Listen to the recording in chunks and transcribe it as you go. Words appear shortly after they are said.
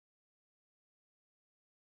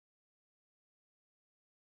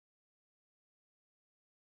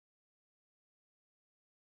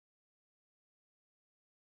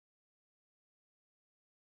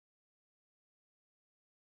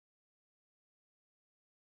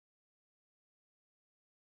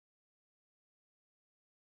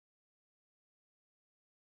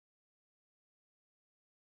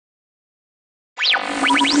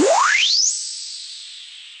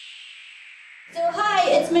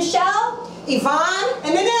It's Michelle, Yvonne,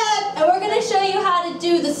 and Annette. and we're going to show you how to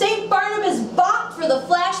do the St. Barnabas bop for the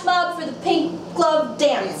flash mob for the pink glove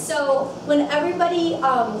dance. So when everybody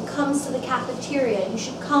comes to the cafeteria, you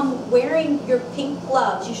should come wearing your pink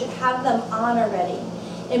gloves. You should have them on already.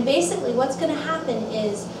 And basically what's going to happen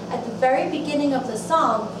is at the very beginning of the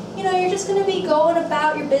song, you know, you're just going to be going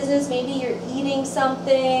about your business. Maybe you're eating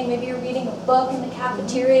something, maybe you're reading a book in the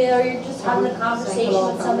cafeteria, or you're just having a conversation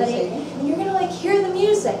with somebody, and you're going to like hear the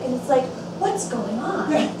music, and it's like, what's going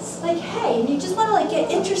on? Yes. Like, hey, and you just want to like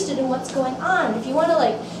get interested in what's going on. If you want to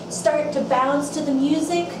like start to bounce to the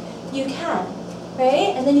music, you can,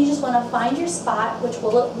 right? And then you just want to find your spot, which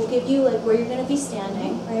will give you like where you're going to be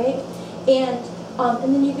standing, right? And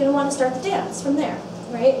then you're going to want to start the dance from there,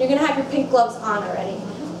 right? You're going to have your pink gloves on already.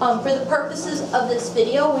 For the purposes of this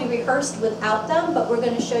video, we rehearsed without them, but we're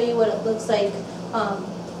going to show you what it looks like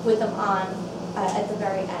with them on at the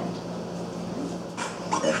very end.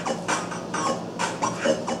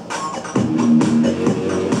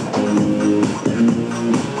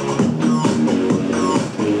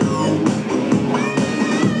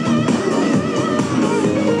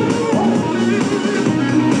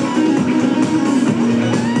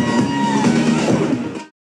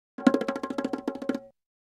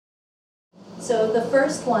 So the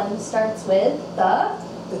first one starts with the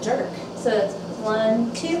jerk. So it's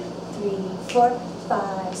 1, 2, 3, 4,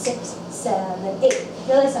 5, 6, 7, 8.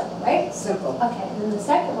 Really simple, right? Simple. Okay, and then the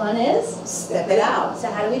second one is Step it out. So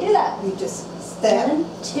how do we do that? You just step. 1,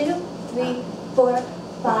 2, 3, 4,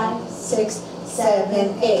 5, 6,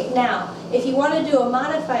 7, 8. Now, if you want to do a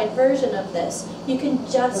modified version of this, you can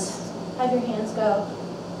just have your hands go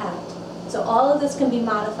out. So all of this can be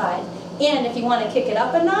modified. And if you want to kick it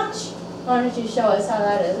up a notch, why don't you show us how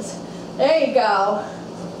that is? There you go.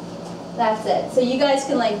 That's it. So you guys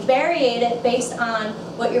can like variate it based on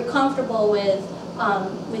what you're comfortable with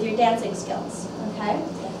your dancing skills. Okay?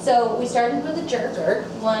 So we started with a jerk.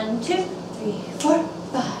 1, 2, 3, 4,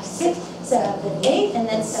 5, 6, 7, 8, and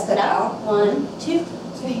then step it out. 1, 2,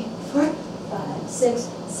 3, 4, 5, 6,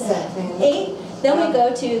 7, 8. Then we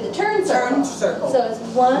go to the turn circle. So it's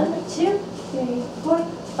 1, 2, 3, 4,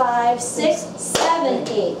 5, 6, 7,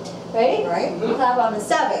 8. Right? Right. We'll clap on the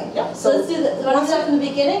 7. Yeah. So let's do the one step in the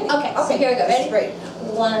beginning. Okay. So here we go. Ready? Great.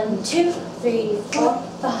 1, 2, 3, 4,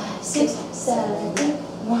 5, 6, 7, 8.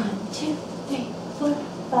 1, 2, 3, 4,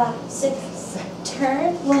 5, 6, 7.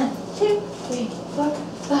 Turn. 1, 2, 3, 4,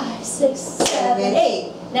 5, 6, 7,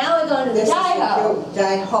 8. Now we go into the jai-ho.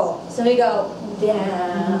 Jai-ho. So we go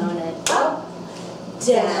down and up,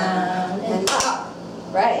 down and up.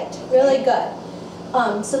 Right. Really good.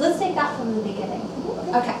 So let's take that from the beginning.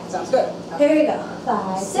 Okay. Sounds good. Here we go.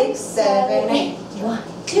 5, 6, 7, 8. 1,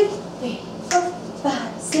 2, 3, 4,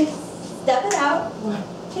 5, 6. Step it out. 1,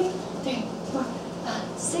 2, 3, 4,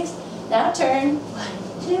 5, 6. Now turn. 1,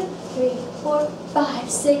 2, 3, 4, 5,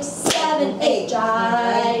 6, 7, 8.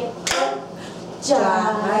 Jai ho.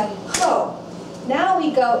 Jai ho. Now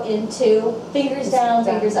we go into fingers down,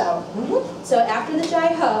 fingers up. So after the jai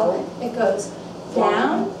ho, it goes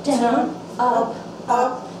down, down, up,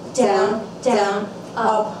 up, down, down,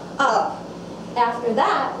 up, up. After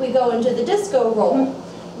that, we go into the disco roll.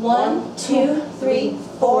 1, 2, 3,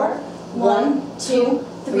 4. 1, 2,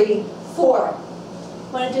 3, 4.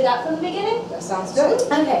 Want to do that from the beginning? That sounds good.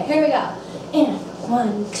 Okay, here we go. And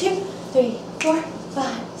 1, 2, 3, 4,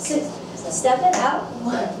 5, 6. Step it out.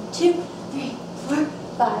 1, 2, 3, 4,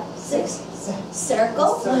 5, 6.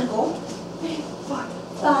 Circle. 1, 2, 3, 4,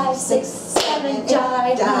 5, 6, 7.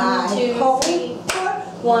 Jai. 1, 2, 3, 4.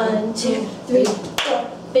 1, 2, 3,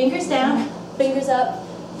 4. Fingers down, fingers up,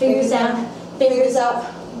 fingers down, fingers up.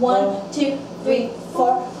 1, 2, 3,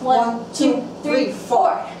 4. 1, 2, 3,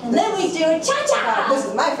 4. And then we do cha-cha. This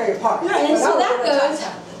is my favorite part. And so that goes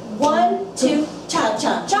 1, 2,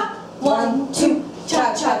 cha-cha-cha. 1, 2,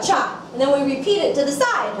 cha-cha-cha. And then we repeat it to the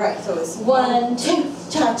side. Right, so it's 1, 2,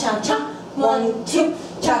 cha-cha-cha. 1, 2,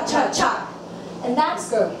 cha-cha-cha. And that's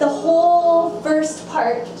the whole first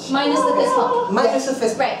part, minus the fist pump. minus the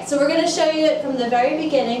fist. Right, so we're going to show you it from the very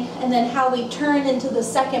beginning, and then how we turn into the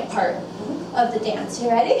second part of the dance. You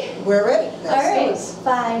ready? We're ready. All right.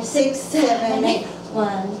 5, 6, 7, 8.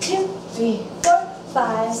 1, 2, 3, 4,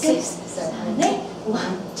 5, 6, 7, 8.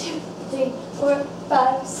 1, 2, 3, 4,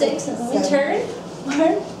 5, 6. And then we turn.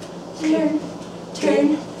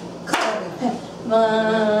 Turn.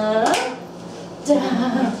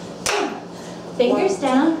 Down. Fingers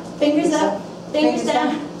down, fingers up, fingers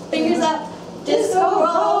down, fingers up. Disco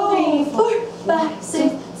roll. 3, 4, 5,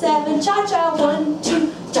 6, 7. Cha-cha. 1,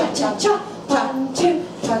 2, cha-cha-cha. 1, 2,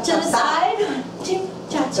 to the side. 1, 2,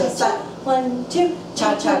 cha-cha-cha. 1, 2,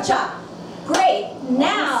 cha-cha-cha. Great.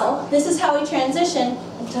 Now, this is how we transition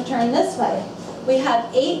to turn this way. We have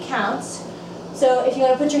 8 counts. So if you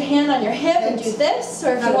want to put your hand on your hip and do this,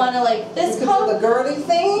 or if you want to like this pump. pump. Do the girly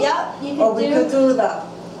thing. Yep, you can or we could do the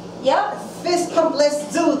fist pump.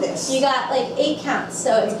 Let's do this. You got like 8 counts.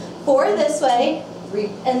 So it's 4 this way, 3,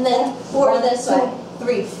 and then 4 this way. 1, 2,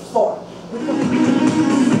 3, 4.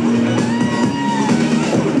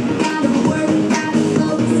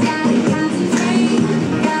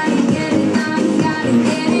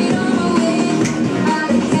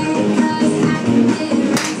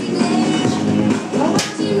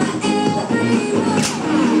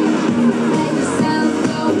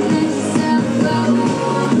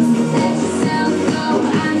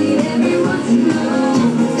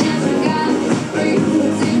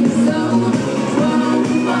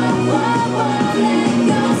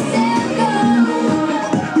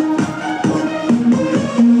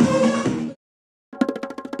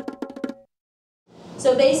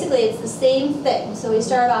 So basically it's the same thing. So we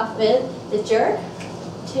start off with the jerk,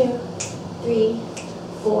 2, 3,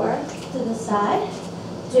 4, to the side,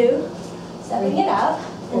 2, stepping it up,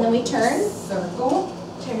 and then we turn, Circle,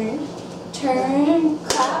 turn,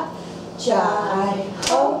 clap,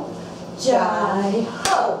 jai-ho,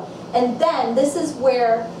 jai-ho. And then this is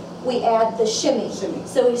where we add the shimmy.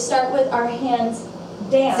 So we start with our hands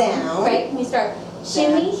down. Right? We start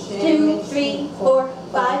shimmy, 2, 3, 4,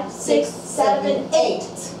 5, 6, 7, 8.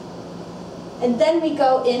 And then we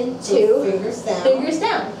go into fingers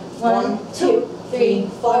down. 1, 2, 3,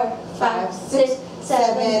 4, 5, 6,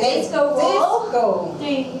 7, 8. Let's go roll.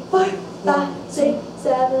 3, 4, 5, 6,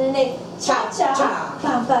 7, 8. Cha cha.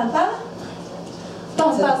 Bam bam bam.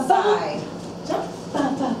 Bam bam bam.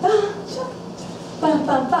 Bam bam bam. Bam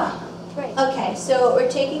bam bam. Right. Okay, so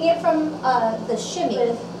we're taking it from the shimmy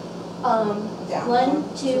with 1,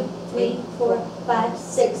 2, 3, 4, 5,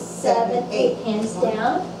 6, 7, 8. Hands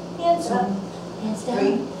down, hands up, hands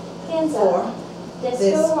down, hands up.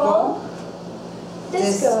 Disco roll.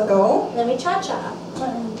 Disco. Then we cha-cha.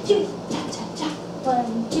 1, 2, cha-cha-cha.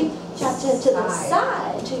 1, 2, cha-cha to the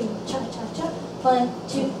side. 2, cha-cha-cha. 1,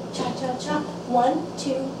 2, cha-cha-cha. 1,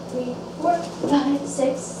 2, 3, 4, 5,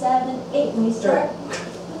 6, 7, 8. And we start.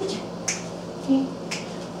 3,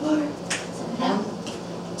 4, 7,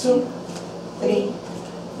 2, 3,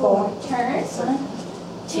 4. Turn. 1,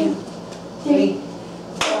 2, 3,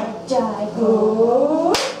 4. Jive.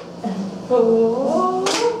 Go. Go.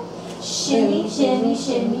 Shimmy, shimmy,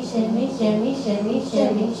 shimmy, shimmy, shimmy, shimmy,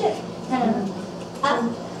 shimmy, shimmy. Up,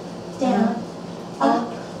 down, up.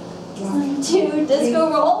 1, 2, disco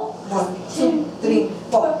roll. 1, 2, 3,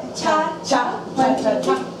 4. Cha cha. 1, 2,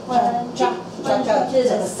 3, 1, 2, 1, 2 to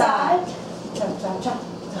the side. Cha cha cha.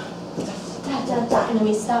 Da da da, and then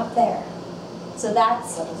we stop there. So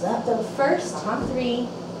that's the first 3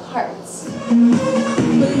 parts.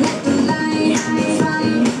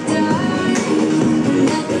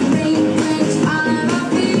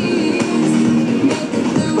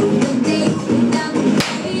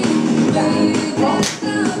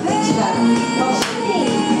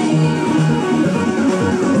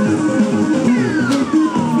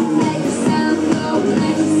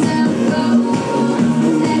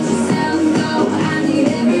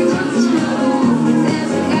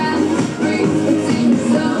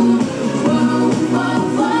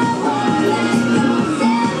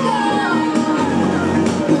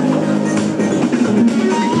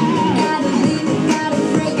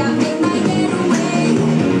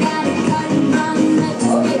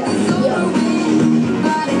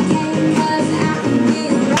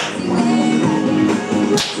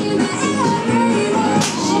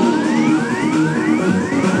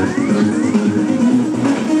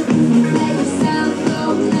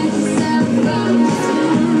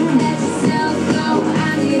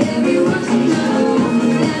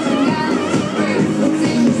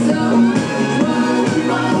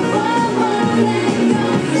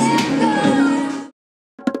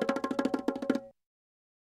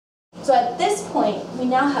 So at this point, we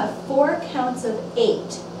now have 4 counts of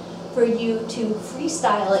 8 for you to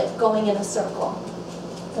freestyle it going in a circle.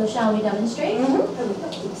 So shall we demonstrate?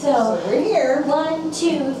 So we're here. 1,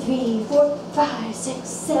 2, 3, 4, 5, 6,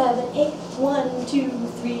 7, 8. 1, 2,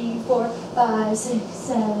 3, 4, 5, 6,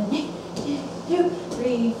 7, 8. 2,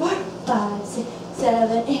 3, 4, 5, 6,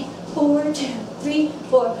 7, 8. 4, 2, 3,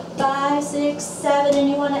 4, 5, 6, 7, and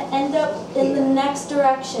you want to end up in the next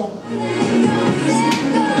direction.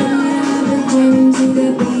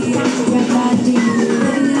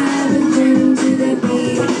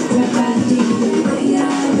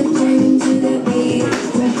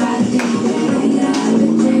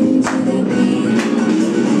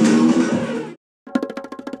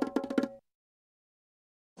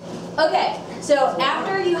 Okay, so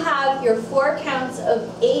after you have your 4 counts of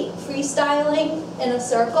 8 freestyling in a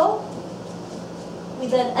circle, we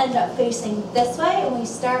then end up facing this way and we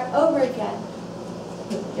start over again.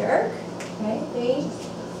 Jerk, right? 3,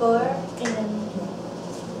 4, and then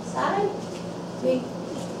side. 3,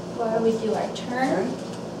 4, we do our turn,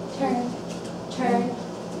 turn, turn,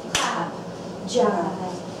 clap,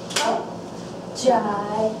 jive, ho,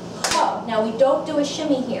 jive, ho. Now we don't do a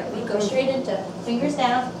shimmy here. We go straight into fingers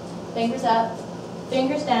down, fingers up,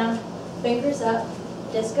 fingers down, fingers up,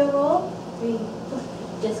 disco roll, 3, 4,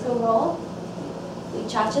 disco roll. We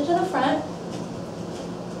cha-cha to the front,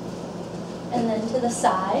 and then to the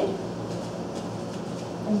side,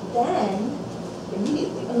 and then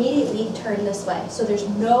immediately turn this way. So there's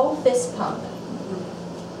no fist pump.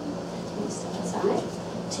 We step aside,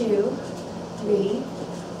 2, 3,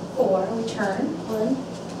 4, we turn, 1,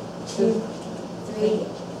 2, 3,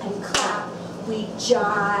 and clap. We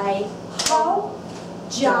jive, ho,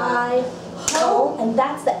 and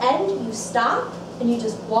that's the end. You stop, and you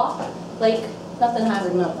just walk like nothing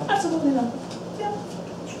happened. Absolutely nothing. Yeah.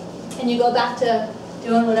 And you go back to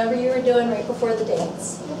doing whatever you were doing right before the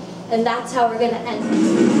dance. And that's how we're going to end.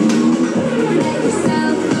 Let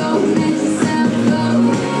yourself go, let yourself go.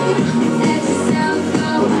 Let yourself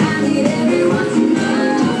go. I need everyone to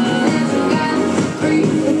know that you got free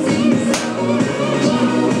routine. So, let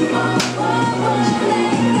yourself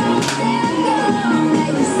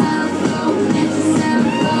go, let yourself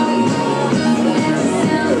go. Let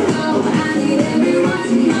yourself go. I need everyone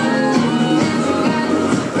to know that you got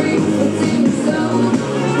free routine. So,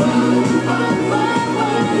 let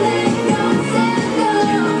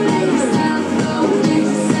yourself go.